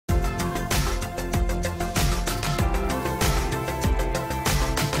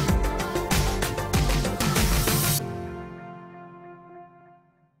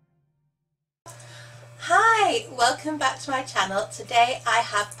welcome back to my channel. Today I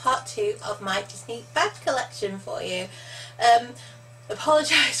have part 2 of my Disney bag collection for you.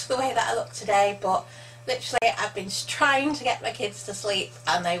 Apologise for the way that I look today, but literally I've been trying to get my kids to sleep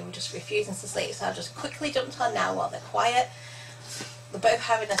and they were just refusing to sleep, so I've just quickly jumped on now while they're quiet. We're both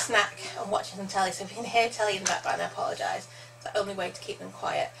having a snack and watching some telly, so if you can hear telly in the background I apologise. It's the only way to keep them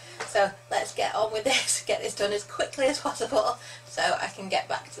quiet. So let's get on with this, get this done as quickly as possible so I can get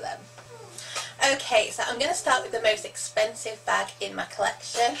back to them. Okay, so I'm going to start with the most expensive bag in my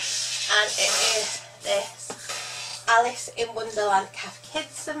collection, and it is this Alice in Wonderland Cath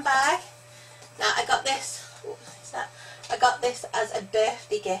Kidston bag. Now I got this, I got this as a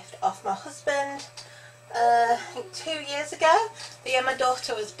birthday gift off my husband, I think 2 years ago, the year my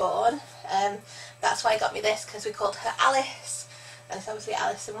daughter was born. That's why he got me this, because we called her Alice, and it's obviously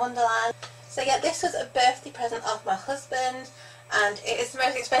Alice in Wonderland. So yeah, this was a birthday present of my husband, and it is the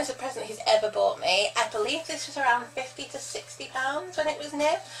most expensive present he's ever bought me. I believe this was around £50 to £60 when it was new.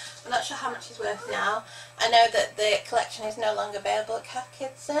 I'm not sure how much it's worth now. I know that the collection is no longer available at Cath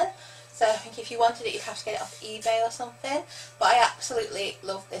Kidston, so I think if you wanted it you'd have to get it off eBay or something. But I absolutely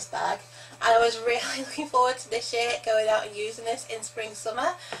love this bag, and I was really looking forward to this year, going out and using this in spring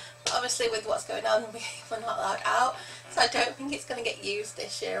summer. But obviously with what's going on we're not allowed out, so I don't think it's going to get used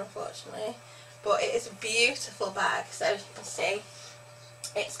this year, unfortunately. But it is a beautiful bag. So as you can see,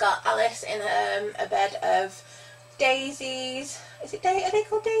 it's got Alice in a bed of daisies. Are they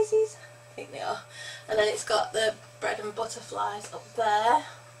called daisies? I think they are. And then it's got the bread and butterflies up there.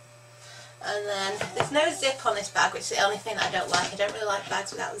 And then there's no zip on this bag, which is the only thing I don't like. I don't really like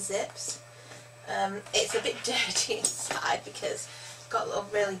bags without zips. It's a bit dirty inside because it's got a little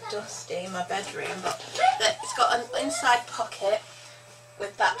really dusty in my bedroom. But it's got an inside pocket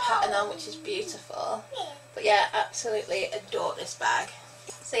with that pattern on, which is beautiful. But yeah, absolutely adore this bag.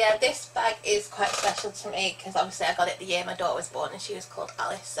 So yeah, this bag is quite special to me because obviously I got it the year my daughter was born and she was called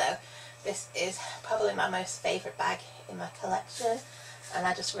Alice, so this is probably my most favourite bag in my collection, and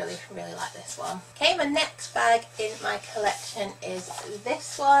I just really like this one. Okay, my next bag in my collection is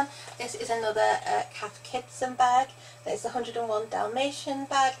this one. This is another Cath Kidston bag. It's the 101 Dalmatian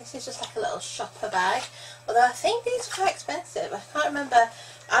bag. This is just like a little shopper bag, although I think these are quite expensive. I can't remember.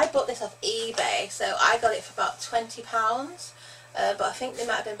 I bought this off eBay, so I got it for about £20, but I think they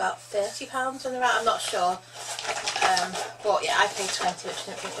might have been about £30 when they're out. I'm not sure, but yeah, I paid 20, which I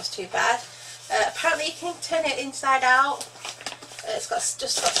didn't think was too bad. Apparently you can turn it inside out. It's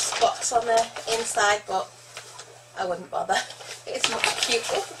just got spots on the inside, but I wouldn't bother. It's much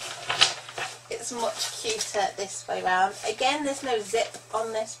cuter. It's much cuter this way round. Again, there's no zip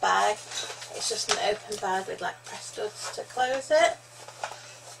on this bag. It's just an open bag with like press studs to close it.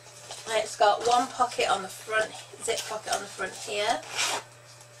 And it's got one pocket on the front, zip pocket on the front here,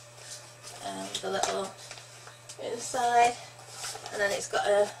 and the little inside, and then it's got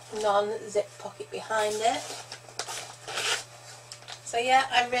a non-zip pocket behind it. So yeah,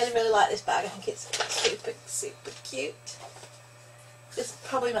 I really like this bag. I think it's super cute. This is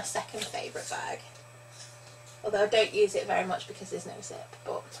probably my second favourite bag, although I don't use it very much because there's no zip,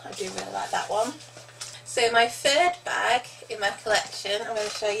 but I do really like that one. So my third bag in my collection I'm going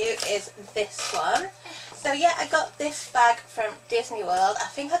to show you is this one. So yeah, I got this bag from Disney World. I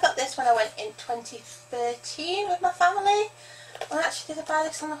think I got this when I went in 2013 with my family. Well, actually, did I buy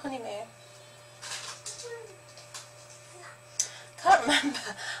this on the honeymoon? Can't remember.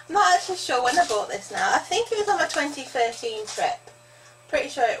 I'm not actually sure when I bought this now. I think it was on my 2013 trip. Pretty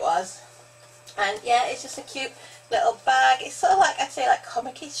sure it was. And yeah, it's just a cute little bag. It's sort of like, I'd say like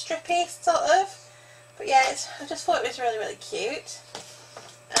comic-y, strippy sort of. But yeah, I just thought it was really cute.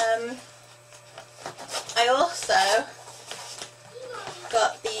 I also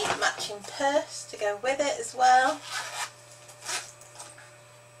got the matching purse to go with it as well.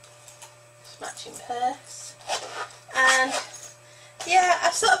 Matching purse. And yeah,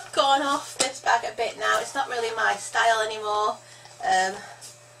 I've sort of gone off this bag a bit now. It's not really my style anymore.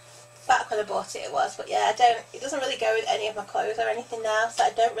 Back when I bought it, it was, but yeah, it doesn't really go with any of my clothes or anything now, so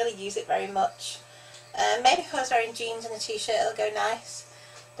I don't really use it very much. Maybe if I was wearing jeans and a t-shirt it'll go nice,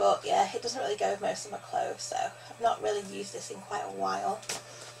 but yeah, it doesn't really go with most of my clothes, so I've not really used this in quite a while.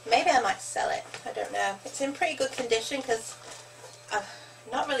 Maybe I might sell it, I don't know. It's in pretty good condition because I've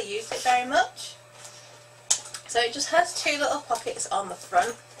not really used it very much. So it just has two little pockets on the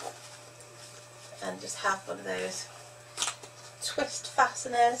front, and just have one of those twist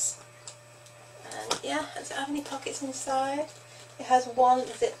fasteners. And yeah, does it have any pockets inside? It has one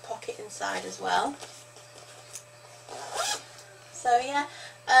zip pocket inside as well. So yeah,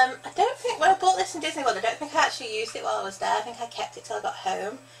 I don't think, when I bought this in Disney World, I don't think I actually used it while I was there. I think I kept it till I got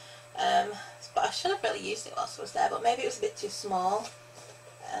home. but I should have really used it whilst I was there, but maybe it was a bit too small.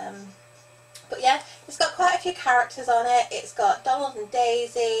 But yeah, it's got quite a few characters on it. It's got Donald and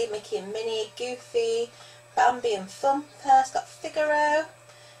Daisy, Mickey and Minnie, Goofy, Bambi and Thumper. It's got Figaro.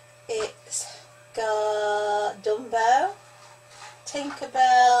 It's got Dumbo,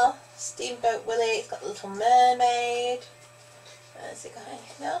 Tinkerbell, Steamboat Willie. It's got the Little Mermaid. Has it got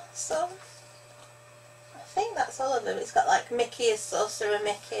anything else on? I think that's all of them. It's got like Mickey as Sorcerer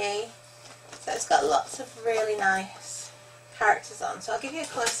Mickey. So it's got lots of really nice characters on. So I'll give you a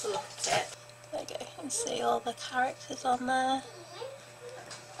closer look at it. There you go, you can see all the characters on there.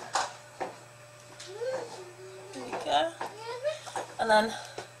 There you go. And then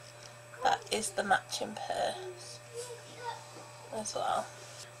that is the matching purse as well.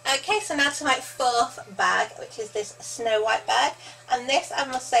 Okay, so now to my fourth bag, which is this Snow White bag. And this, I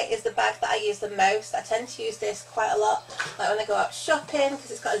must say, is the bag that I use the most. I tend to use this quite a lot, like when I go out shopping,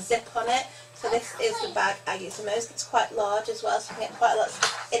 because it's got a zip on it. So this is the bag I use the most. It's quite large as well, so you can get quite a lot of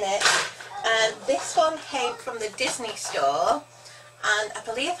stuff in it. And this one came from the Disney store, and I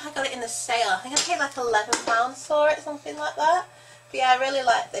believe I got it in the sale. I think I paid like £11 for it, something like that. But yeah, I really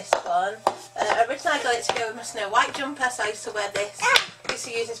like this one. Originally I got it to go with my Snow White jumper, so I used to wear this. I used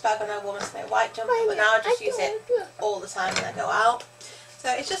to use this bag when I wore my Snow White jumper, but now I just use it all the time when I go out. So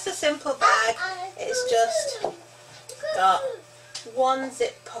it's just a simple bag. It's just got one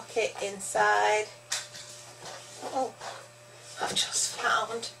zip pocket inside. Oh, I've just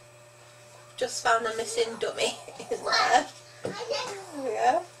found a missing dummy in there. There we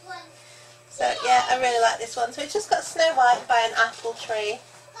go. So yeah, I really like this one. So it's just got Snow White by an apple tree.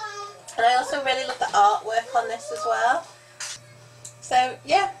 And I also really love the artwork on this as well. So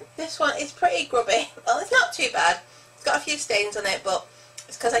yeah, this one is pretty grubby. Well, it's not too bad. It's got a few stains on it, but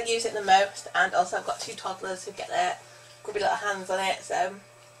it's because I use it the most, and also I've got two toddlers who get their grubby little hands on it, so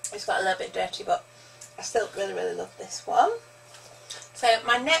it's got a little bit dirty, but I still really, really love this one. So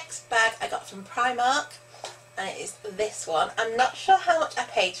my next bag I got from Primark, and it is this one. I'm not sure how much I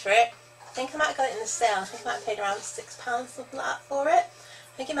paid for it. I think I might have got it in the sale. I think I might have paid around £6, something like that for it.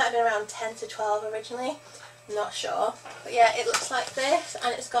 I think it might have been around 10 to 12 originally. I'm not sure. But yeah, it looks like this,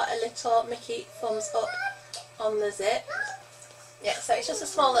 and it's got a little Mickey thumbs up on the zip. Yeah, so it's just a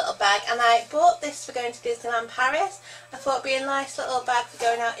small little bag, and I bought this for going to Disneyland Paris. I thought it'd be a nice little bag for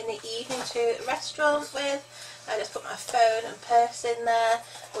going out in the evening to a restaurant with. I just put my phone and purse in there,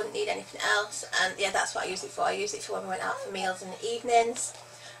 wouldn't need anything else, and yeah, that's what I use it for. I use it for when we went out for meals in the evenings.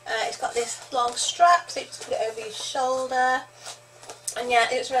 It's got this long strap, so you just put it over your shoulder, and yeah,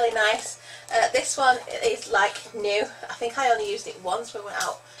 it's really nice. This one is like new. I think I only used it once when we went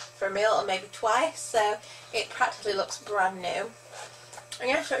out for a meal, or maybe twice, so it practically looks brand new. And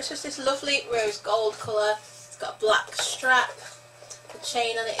yeah, so it's just this lovely rose gold colour. It's got a black strap, the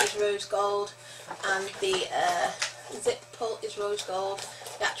chain on it is rose gold, and the zip pull is rose gold.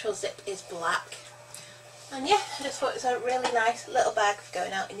 The actual zip is black. And yeah, I just thought it was a really nice little bag for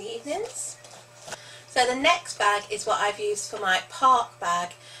going out in the evenings. So the next bag is what I've used for my park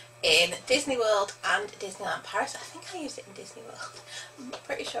bag in Disney World and Disneyland Paris. I think I used it in Disney World. I'm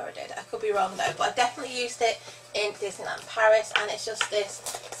pretty sure I did. I could be wrong though, but I definitely used it in Disneyland Paris, and it's just this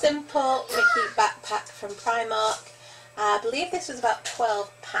simple Mickey backpack from Primark. I believe this was about £12.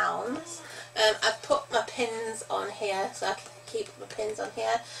 I've put my pins on here so I can keep my pins on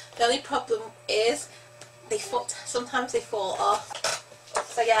here. The only problem is sometimes they fall off.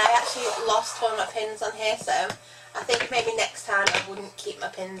 So yeah, I actually lost one of my pins on here, so I think maybe next time I wouldn't keep my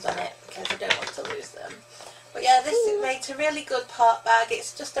pins on it because I don't want to lose them. But yeah, this makes a really good park bag.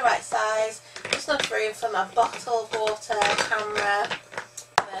 It's just the right size, just enough room for my bottle of water, camera,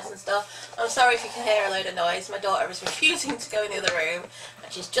 purse and stuff. I'm sorry if you can hear a load of noise. My daughter is refusing to go in the other room,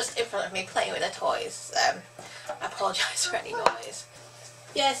 and she's just in front of me playing with her toys. I apologise for any noise.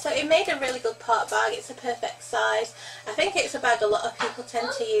 Yeah, so it made a really good park bag. It's a perfect size. I think it's a bag a lot of people tend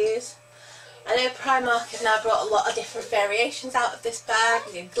to use. I know Primark has now brought a lot of different variations out of this bag.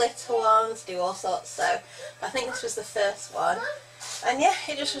 They do glitter ones, do all sorts, so I think this was the first one. And yeah,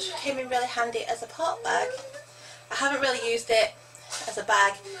 it just came in really handy as a park bag. I haven't really used it as a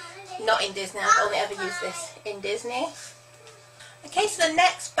bag, not in Disney. I've only ever used this in Disney. Okay, so the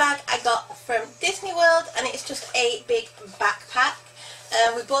next bag I got from Disney World, and it's just a big backpack.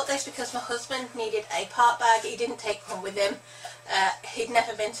 We bought this because my husband needed a park bag. He didn't take one with him. He'd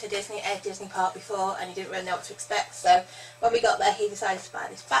never been to a Disney park before, and he didn't really know what to expect, so when we got there he decided to buy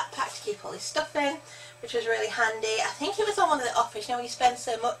this backpack to keep all his stuff in, which was really handy. I think it was on one of the offers. You know, when you spend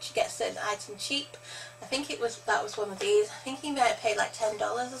so much you get certain items cheap. I think that was one of these. I think he might have paid like $10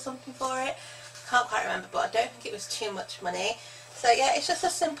 or something for it. I can't quite remember, but I don't think it was too much money. So yeah, it's just a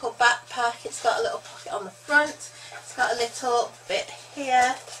simple backpack. It's got a little pocket on the front. It's got a little bit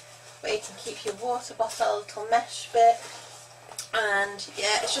here where you can keep your water bottle, a little mesh bit. And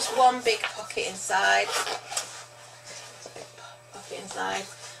yeah, it's just one big pocket inside. It's a big pocket inside.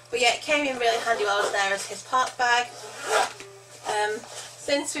 But yeah, it came in really handy while I was there as his park bag.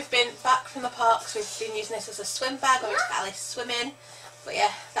 Since we've been back from the parks, we've been using this as a swim bag when we took Alice swimming. But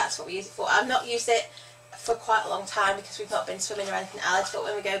yeah, that's what we use it for. I've not used it for quite a long time because we've not been swimming or anything, Alice, but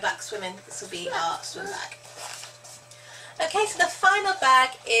when we go back swimming, this will be our swim bag. Okay, so the final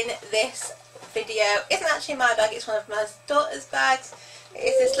bag in this video isn't actually my bag, it's one of my daughter's bags.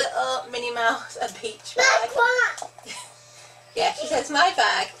 It's this little Minnie Mouse and Peach bag. Yeah, she says my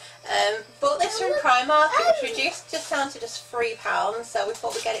bag. Bought this from Primark. It was reduced just down to just £3, so we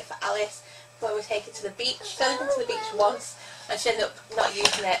thought we'd get it for Alice when we take it to the beach. She's only been to the beach once and she ended up not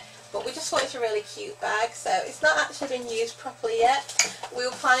using it, but we just thought it's a really cute bag, so it's not actually been used properly yet. We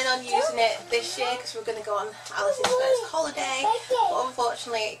were planning on using it this year because we were going to go on Alice's first holiday, but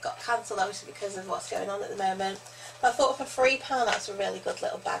unfortunately it got cancelled obviously because of what's going on at the moment. But I thought for £3 that's a really good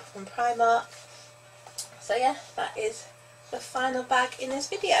little bag from Primark. So yeah, that is the final bag in this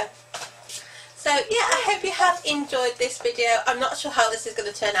video. So yeah, I hope you have enjoyed this video. I'm not sure how this is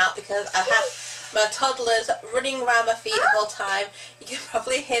going to turn out because I have my toddlers running around my feet the whole time. You can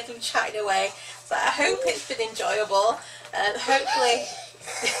probably hear them chatting away. So I hope it's been enjoyable, and hopefully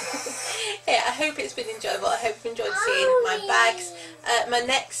yeah, I hope it's been enjoyable. I hope you've enjoyed seeing my bags. My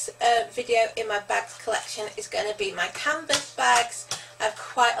next video in my bags collection is going to be my canvas bags. I have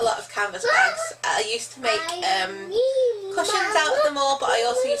quite a lot of canvas bags. I used to make cushions out of them all, but I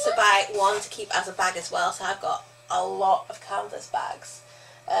also used to buy one to keep as a bag as well, so I've got a lot of canvas bags.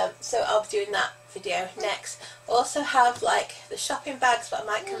 So I'll be doing that video next. I also have like the shopping bags, but I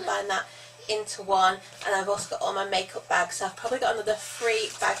might combine that into one, and I've also got all my makeup bags, so I've probably got another 3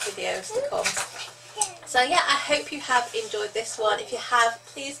 bag videos to come. So yeah, I hope you have enjoyed this one. If you have,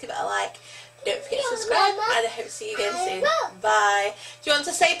 please give it a like. Don't forget to subscribe, and I hope to see you again soon. Bye. Do you want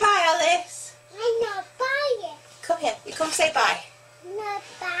to say bye, Alice? I'm not bye. Come here. You come say bye. Not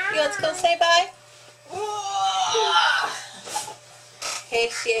bye. You want to come say bye? Here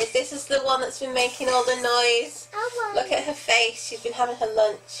she is. This is the one that's been making all the noise. Look at her face. She's been having her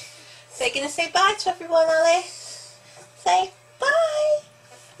lunch. So you're going to say bye to everyone, Alice? Say bye.